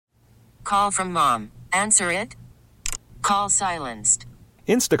Call from mom. Answer it. Call silenced.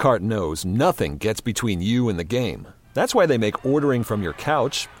 Instacart knows nothing gets between you and the game. That's why they make ordering from your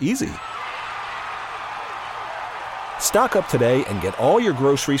couch easy. Stock up today and get all your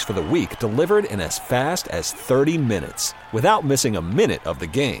groceries for the week delivered in as fast as 30 minutes without missing a minute of the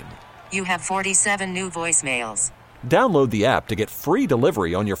game. You have 47 new voicemails. Download the app to get free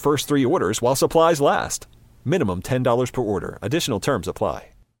delivery on your first 3 orders while supplies last. Minimum $10 per order. Additional terms apply.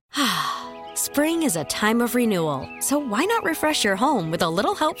 Spring is a time of renewal, so why not refresh your home with a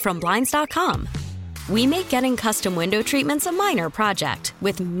little help from Blinds.com? We make getting custom window treatments a minor project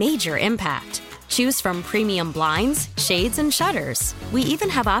with major impact. Choose from premium blinds, shades, and shutters. We even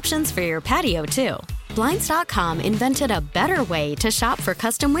have options for your patio, too. Blinds.com invented a better way to shop for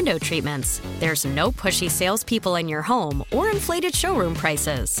custom window treatments. There's no pushy salespeople in your home or inflated showroom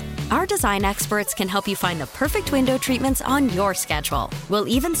prices. Our design experts can help you find the perfect window treatments on your schedule. We'll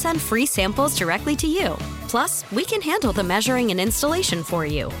even send free samples directly to you. Plus, we can handle the measuring and installation for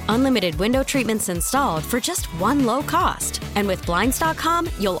you. Unlimited window treatments installed for just one low cost. And with Blinds.com,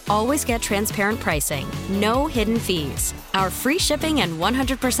 you'll always get transparent pricing. No hidden fees. Our free shipping and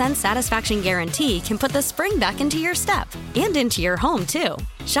 100% satisfaction guarantee can put the spring back into your step and into your home, too.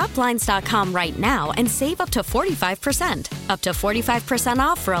 Shop Blinds.com right now and save up to 45%. Up to 45%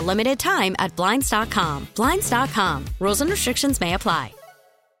 off for a limited time at Blinds.com. Blinds.com. Rules and restrictions may apply.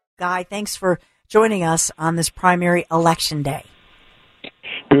 Guy, thanks for joining us on this primary election day.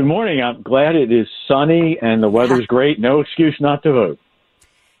 Good morning. I'm glad it is sunny and the weather's great. No excuse not to vote.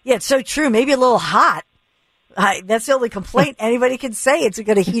 Yeah, it's so true. Maybe a little hot. That's the only complaint anybody can say. It's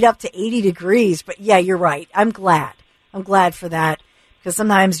going to heat up to 80 degrees. But yeah, you're right. I'm glad. I'm glad for that, because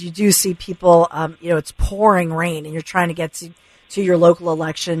sometimes you do see people, it's pouring rain and you're trying to get to your local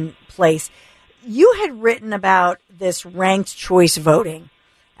election place. You had written about this ranked choice voting,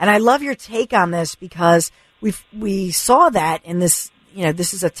 and I love your take on this because we saw that in this,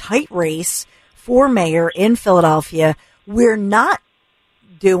 this is a tight race for mayor in Philadelphia. We're not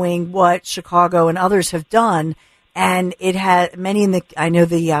doing what Chicago and others have done, and it had many I know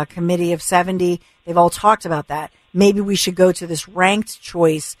the committee of 70, they've all talked about that. Maybe we should go to this ranked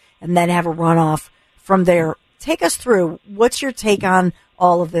choice and then have a runoff from there. Take us through. What's your take on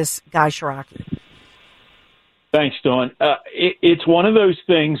all of this, Guy Ciarrocchi? Thanks, Dawn. It's one of those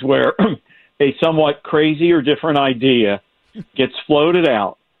things where a somewhat crazy or different idea gets floated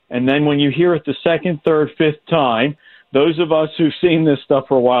out, and then when you hear it the second, third, fifth time, those of us who've seen this stuff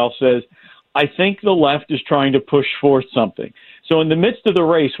for a while says, I think the left is trying to push forth something. So in the midst of the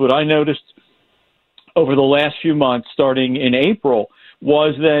race, what I noticed over the last few months, starting in April,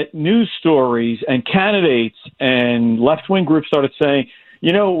 was that news stories and candidates and left-wing groups started saying,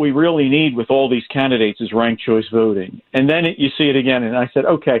 what we really need with all these candidates is ranked choice voting. And then you see it again. And I said,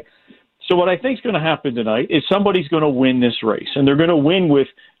 okay, so what I think is going to happen tonight is somebody's going to win this race, and they're going to win with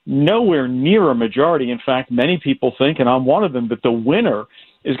nowhere near a majority. In fact, many people think, and I'm one of them, that the winner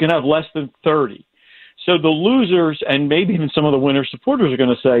is going to have less than 30. So the losers and maybe even some of the winner supporters are going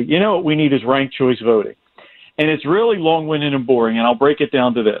to say, what we need is ranked choice voting. And it's really long-winded and boring, and I'll break it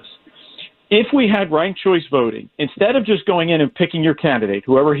down to this. If we had ranked choice voting, instead of just going in and picking your candidate,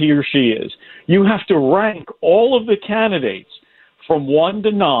 whoever he or she is, you have to rank all of the candidates from 1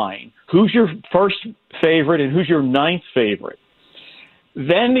 to 9. Who's your first favorite and who's your ninth favorite?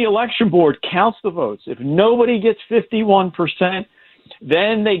 Then the election board counts the votes. If nobody gets 51%,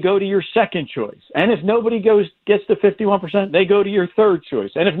 then they go to your second choice. And if nobody gets to 51%, they go to your third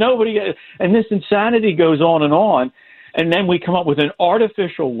choice. And if nobody gets, and this insanity goes on, and then we come up with an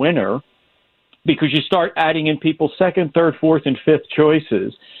artificial winner because you start adding in people's second, third, fourth, and fifth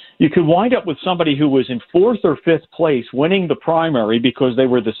choices. You could wind up with somebody who was in fourth or fifth place winning the primary because they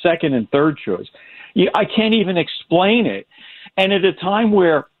were the second and third choice. I can't even explain it. And at a time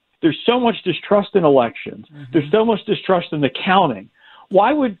where there's so much distrust in elections, there's so much distrust in the counting,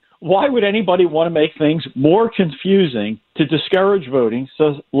 why would anybody want to make things more confusing to discourage voting,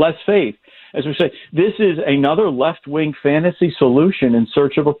 so less faith? As we say, this is another left-wing fantasy solution in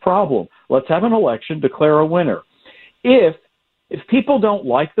search of a problem. Let's have an election, declare a winner. If people don't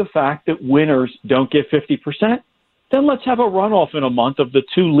like the fact that winners don't get 50%, then let's have a runoff in a month of the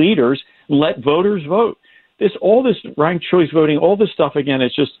two leaders and let voters vote. All this ranked choice voting, all this stuff, again,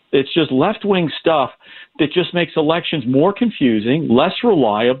 it's just left-wing stuff that just makes elections more confusing, less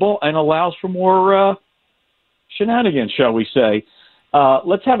reliable, and allows for more shenanigans, shall we say.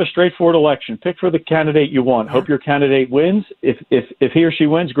 Let's have a straightforward election. Pick for the candidate you want. Hope your candidate wins. If he or she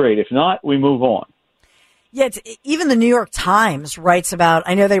wins, great. If not, we move on. Yeah, even the New York Times writes about,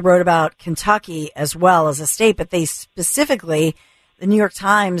 I know they wrote about Kentucky as well as a state, but they specifically, the New York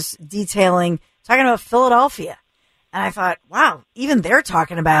Times talking about Philadelphia. And I thought, wow, even they're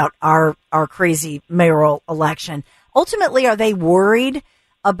talking about our crazy mayoral election. Ultimately, are they worried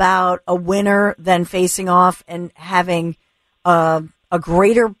about a winner then facing off and having a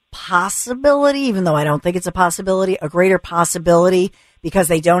greater possibility, even though I don't think it's a possibility, a greater possibility because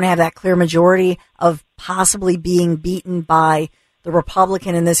they don't have that clear majority of possibly being beaten by the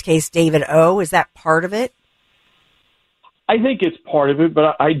Republican, in this case, David O. Is that part of it? I think it's part of it,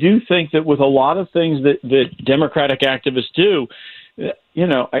 but I do think that with a lot of things that Democratic activists do,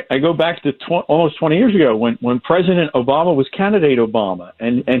 I go back to almost 20 years ago when President Obama was candidate Obama,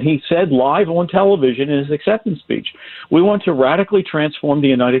 and he said live on television in his acceptance speech, we want to radically transform the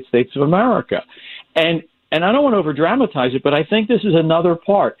United States of America. And I don't want to over-dramatize it, but I think this is another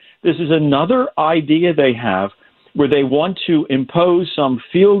part. This is another idea they have where they want to impose some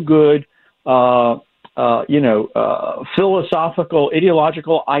feel-good, philosophical,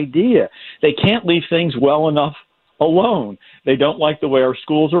 ideological idea. They can't leave things well enough alone. They don't like the way our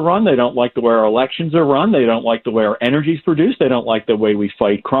schools are run. They don't like the way our elections are run. They don't like the way our energy is produced. They don't like the way we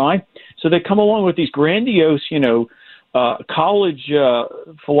fight crime. So they come along with these grandiose, college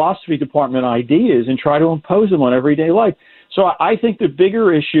philosophy department ideas and try to impose them on everyday life. So I think the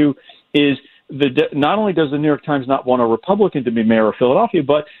bigger issue is not only does the New York Times not want a Republican to be mayor of Philadelphia,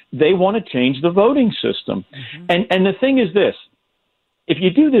 but they want to change the voting system. Mm-hmm. And the thing is this, if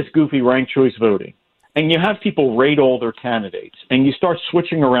you do this goofy ranked choice voting and you have people rate all their candidates and you start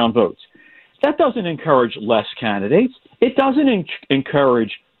switching around votes, that doesn't encourage less candidates. It doesn't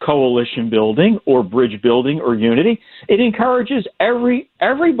encourage coalition building or bridge building or unity. It encourages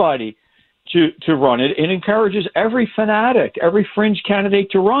everybody to run it. It encourages every fanatic, every fringe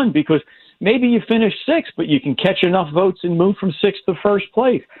candidate to run because maybe you finish sixth, but you can catch enough votes and move from sixth to first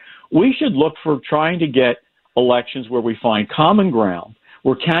place. We should look for trying to get elections where we find common ground,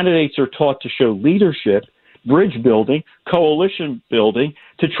 where candidates are taught to show leadership, bridge building, coalition building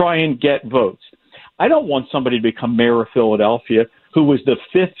to try and get votes. I don't want somebody to become mayor of Philadelphia who was the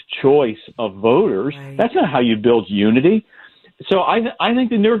fifth choice of voters. Right. That's not how you build unity. So I think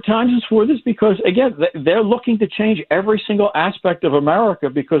the New York Times is for this because, again, they're looking to change every single aspect of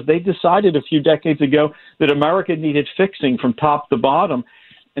America because they decided a few decades ago that America needed fixing from top to bottom,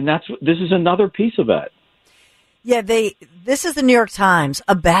 and this is another piece of that. Yeah, this is the New York Times,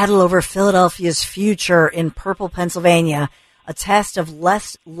 a battle over Philadelphia's future in purple Pennsylvania, a test of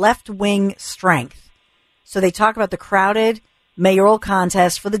left-wing strength. So they talk about the crowded mayoral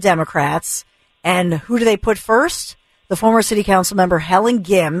contest for the Democrats, and who do they put first? The former city council member Helen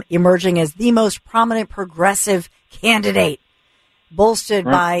Gim emerging as the most prominent progressive candidate, bolstered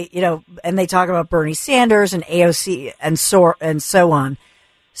by, and they talk about Bernie Sanders and AOC and so on.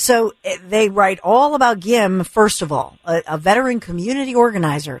 So they write all about Gim, first of all, a veteran community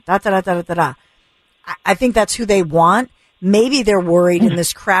organizer, I think that's who they want. Maybe they're worried in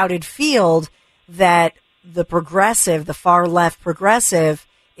this crowded field that the far left progressive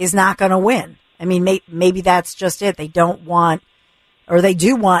is not going to win. I mean, maybe that's just it. They do want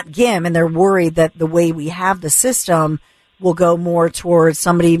Gim, and they're worried that the way we have the system will go more towards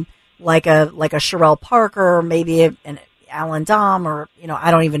somebody like a Sherelle Parker, or maybe an Alan Dom, or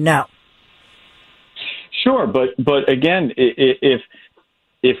I don't even know. Sure, but again,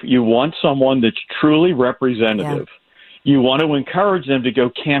 if you want someone that's truly representative, you want to encourage them to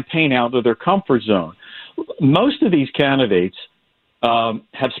go campaign out of their comfort zone. Most of these candidates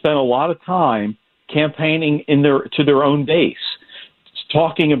have spent a lot of time campaigning to their own base,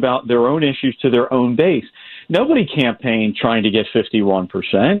 talking about their own issues to their own base. Nobody campaigned trying to get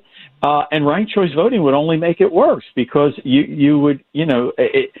 51%, and ranked choice voting would only make it worse because you would,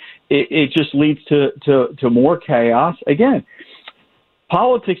 it just leads to more chaos. Again,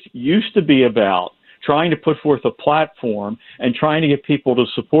 politics used to be about trying to put forth a platform and trying to get people to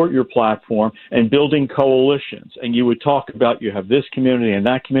support your platform and building coalitions. And you would talk about you have this community and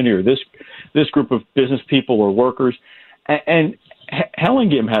that community or this group of business people or workers. And Helen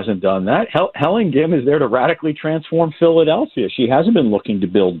Gim hasn't done that. Helen Gim is there to radically transform Philadelphia. She hasn't been looking to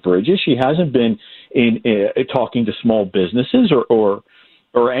build bridges. She hasn't been talking to small businesses or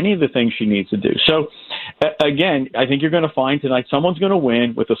any of the things she needs to do. So, again, I think you're going to find tonight someone's going to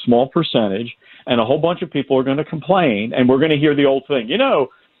win with a small percentage, and a whole bunch of people are going to complain, and we're going to hear the old thing.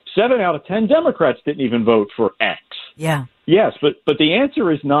 7 out of 10 Democrats didn't even vote for X. Yeah. Yes, but the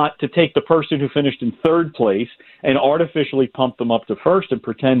answer is not to take the person who finished in third place and artificially pump them up to first and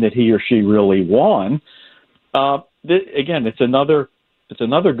pretend that he or she really won. Again, it's another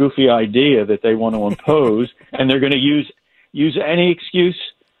goofy idea that they want to impose, and they're going to use any excuse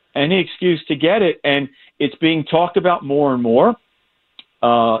to get it. And it's being talked about more and more.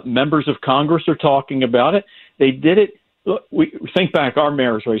 Members of Congress are talking about it. They did it. Look, we think back our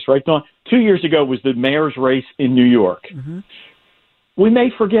mayor's race, right, Dawn? 2 years ago was the mayor's race in New York. Mm-hmm. We may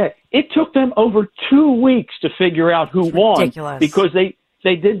forget. It took them over 2 weeks to figure out who won because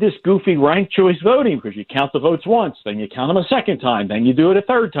they did this goofy ranked choice voting because you count the votes once, then you count them a second time, then you do it a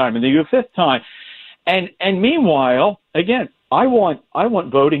third time, and then you do a fifth time. And meanwhile, again, I want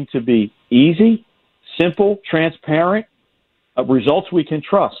voting to be easy, simple, transparent, results we can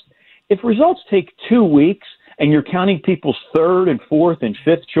trust. If results take 2 weeks and you're counting people's third and fourth and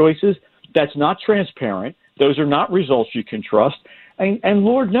fifth choices, that's not transparent. Those are not results you can trust. And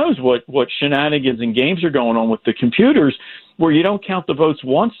Lord knows what shenanigans and games are going on with the computers where you don't count the votes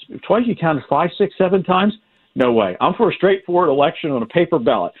once, twice, you count it 5, 6, 7 times. No way. I'm for a straightforward election on a paper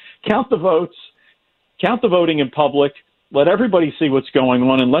ballot. Count the votes, count the voting in public, let everybody see what's going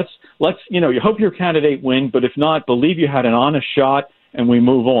on, and let's you hope your candidate win, but if not, believe you had an honest shot, and we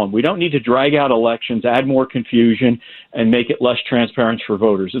move on. We don't need to drag out elections, add more confusion, and make it less transparent for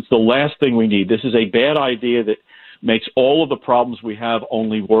voters. It's the last thing we need. This is a bad idea that makes all of the problems we have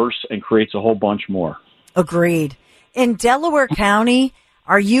only worse and creates a whole bunch more. Agreed. In Delaware County,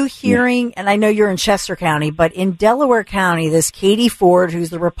 are you hearing, and I know you're in Chester County, but in Delaware County, this Katie Ford, who's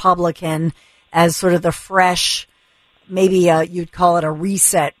the Republican, as sort of the fresh, maybe you'd call it a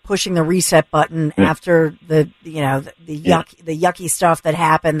reset, pushing the reset button after the yucky stuff that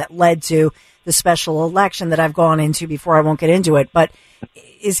happened that led to the special election that I've gone into before. I won't get into it, but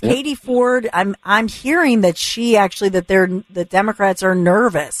is Katie Ford? I'm hearing that the Democrats are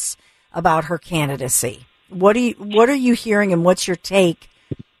nervous about her candidacy. What are you hearing, and what's your take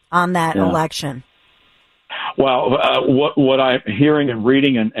on that election? Well, what I'm hearing and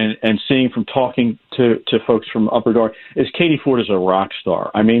reading and seeing from talking to folks from Upper Dark is Katie Ford is a rock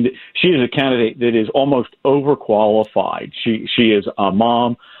star. I mean, she is a candidate that is almost overqualified. She is a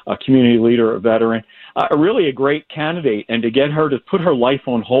mom, a community leader, a veteran, really a great candidate. And to get her to put her life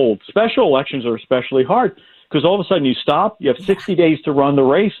on hold, special elections are especially hard because all of a sudden you stop, you have 60 days to run the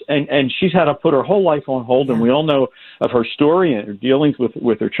race, and she's had to put her whole life on hold. And we all know of her story and her dealings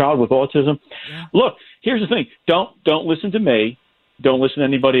with her child with autism. Yeah. Look, here's the thing. Don't listen to me. Don't listen to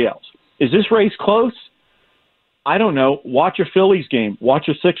anybody else. Is this race close? I don't know. Watch a Phillies game, watch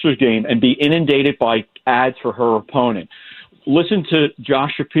a Sixers game, and be inundated by ads for her opponent. Listen to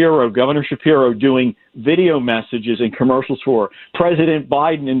Governor Shapiro, doing video messages and commercials for her. President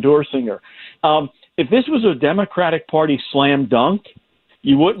Biden endorsing her. If this was a Democratic Party slam dunk,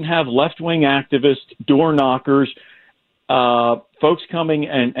 you wouldn't have left-wing activists, door knockers, folks coming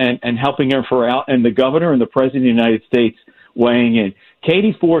and helping her out, and the governor and the president of the United States weighing in.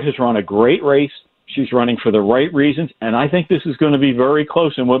 Katie Ford has run a great race. She's running for the right reasons, and I think this is going to be very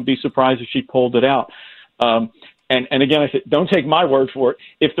close, and wouldn't be surprised if she pulled it out. And again, I said, don't take my word for it.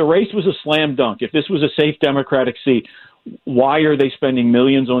 If the race was a slam dunk, if this was a safe Democratic seat, why are they spending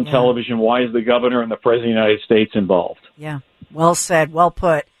millions on television? Why is the governor and the president of the United States involved? Yeah, well said, well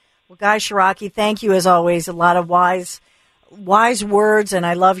put. Well, Guy Ciarrocchi, thank you as always. A lot of wise words, and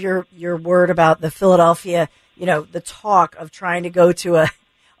I love your word about the Philadelphia, the talk of trying to go to a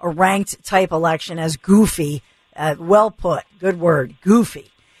ranked type election as goofy. Well put, good word,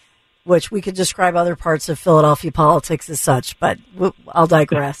 goofy, which we could describe other parts of Philadelphia politics as such, but I'll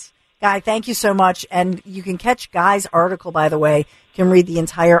digress. Guy, thank you so much. And you can catch Guy's article, by the way. You can read the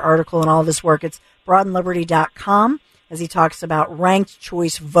entire article and all of his work. It's broadandliberty.com as he talks about ranked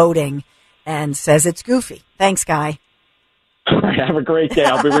choice voting and says it's goofy. Thanks, Guy. Have a great day.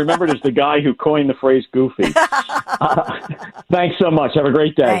 I'll be remembered as the guy who coined the phrase goofy. Thanks so much. Have a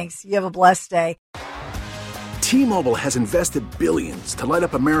great day. Thanks. You have a blessed day. T-Mobile has invested billions to light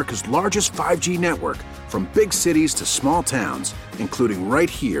up America's largest 5G network, from big cities to small towns, including right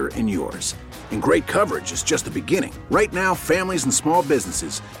here in yours. And great coverage is just the beginning. Right now, families and small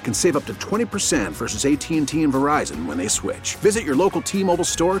businesses can save up to 20% versus AT&T and Verizon when they switch. Visit your local T-Mobile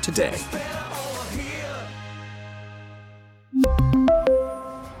store today.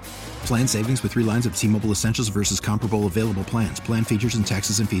 Plan savings with 3 lines of T-Mobile Essentials versus comparable available plans. Plan features and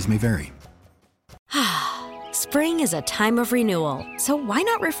taxes and fees may vary. Spring is a time of renewal, so why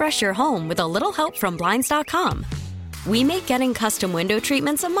not refresh your home with a little help from Blinds.com? We make getting custom window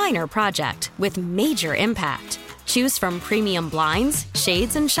treatments a minor project with major impact. Choose from premium blinds,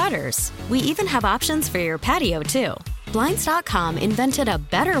 shades, and shutters. We even have options for your patio, too. Blinds.com invented a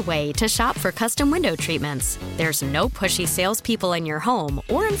better way to shop for custom window treatments. There's no pushy salespeople in your home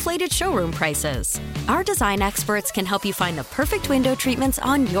or inflated showroom prices. Our design experts can help you find the perfect window treatments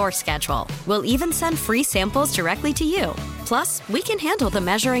on your schedule. We'll even send free samples directly to you. Plus, we can handle the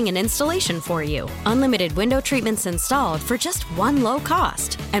measuring and installation for you. Unlimited window treatments installed for just one low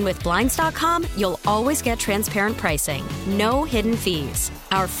cost. And with Blinds.com, you'll always get transparent pricing. No hidden fees.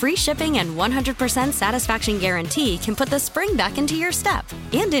 Our free shipping and 100% satisfaction guarantee can put the spring back into your step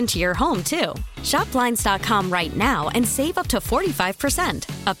and into your home, too. Shop Blinds.com right now and save up to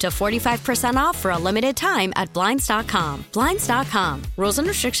 45%. Up to 45% off for a limited time at Blinds.com. Blinds.com. Rules and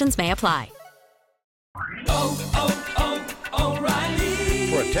restrictions may apply.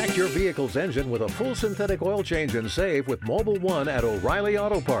 O'Reilly. Protect your vehicle's engine with a full synthetic oil change and save with Mobile One at O'Reilly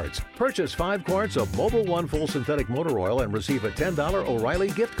Auto Parts. Purchase 5 quarts of Mobile One full synthetic motor oil and receive a $10 O'Reilly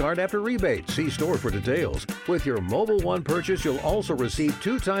gift card after rebate. See store for details. With your Mobile One purchase, you'll also receive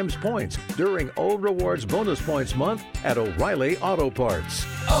 2 times points during O Rewards Bonus Points Month at O'Reilly Auto Parts.